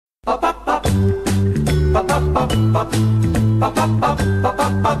There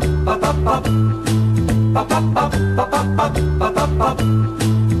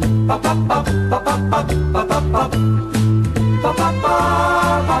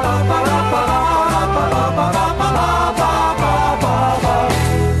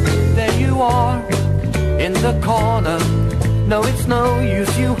you are, in the corner. No, it's no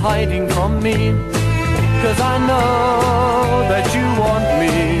use you hiding from me, 'cause I know that you want me.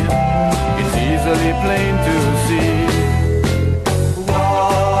 It's easily plain to see.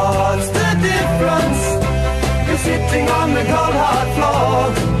 What's the difference? You're sitting on the cold hard floor.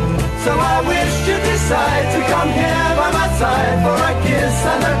 So I wish you'd decide to come here by my side for a kiss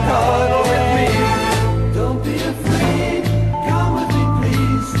and a cuddle with me. Don't be afraid, come with me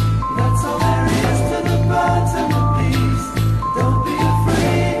please. That's all there is to the birds and the bees. Don't be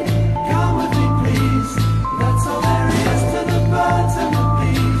afraid, come with me please. That's all there is to the birds and the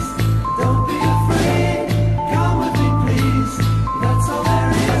bees. Don't be afraid, come with me please. That's all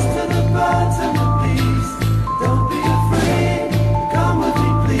there is to the birds and the bees. Don't be afraid, come with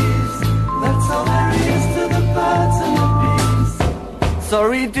me please. That's all there is to the birds and the bees.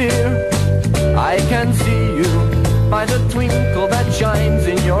 Sorry dear, I can see you by the twinkle that shines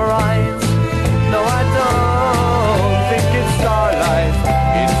in your eyes. No, I don't think it's starlight.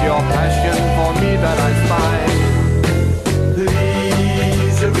 It's your passion for me that I spy.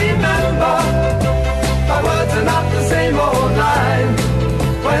 Please remember, my words are not the same old line.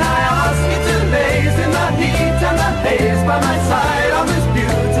 When I ask you to laze in the heat and the haze by my side on this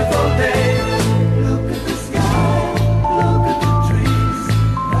beautiful day. Look at the sky, look at the trees.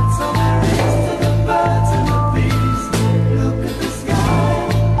 That's all there is to the birds and the bees. Look at the sky,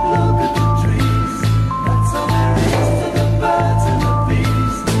 look at the trees. That's all there is to the birds and the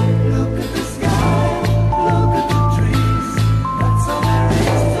bees. Look at the sky, look at the trees. That's all there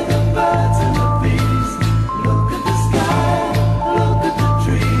is to the birds and the bees. Look at the sky, look at the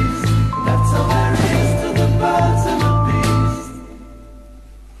trees. That's all there is to the birds and the bees.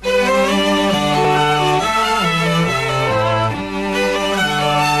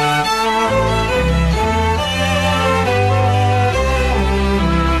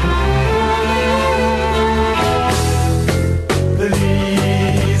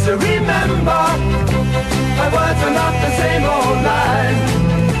 Please remember, my words are not the same old line.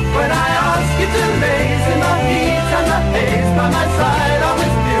 When I ask you to laze in the heat and the haze by my side on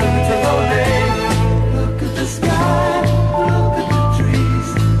this beautiful day. Look at the sky, look at the trees.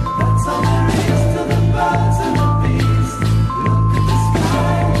 That's all there is to the birds and the bees. Look at the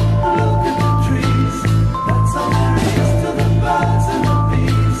sky, look at the trees. That's all there is to the birds and the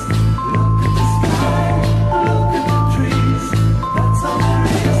bees. Look at the sky, look at the trees. That's all there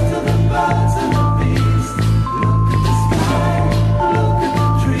is to the birds and the bees. Look at the sky, look at the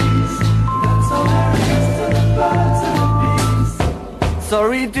trees. That's all there is to the birds and the bees.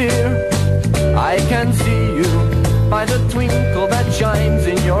 Sorry dear, I can see you by the twinkle that shines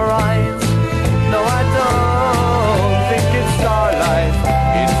in your eyes. No, I don't think it's starlight.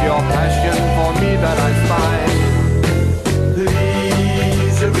 It's your passion for me that I spy.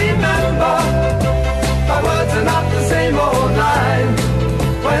 Please remember, my words are not the same old line.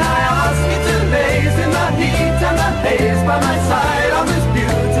 When I ask you to laze in the heat and the haze by my side on this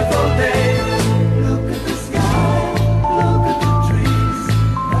beautiful day. Look at the sky, look at the trees.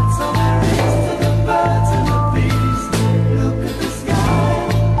 That's all there is to the birds and the bees. Look at the sky,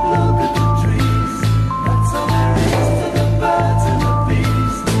 look at the trees. That's all there is to the birds and the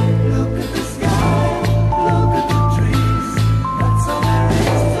bees. Look at the sky, look at the trees. That's all there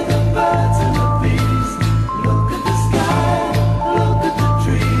is to the birds and the bees. Look at the sky, look at the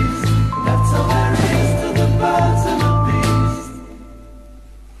trees. That's all there is to the birds and the bees.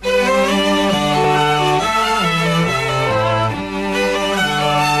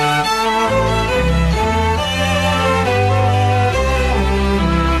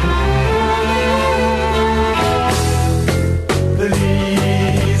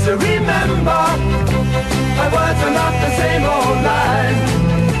 Please remember, my words are not the same old line.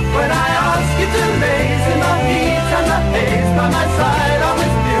 When I ask you to laze in the heat and the haze by my side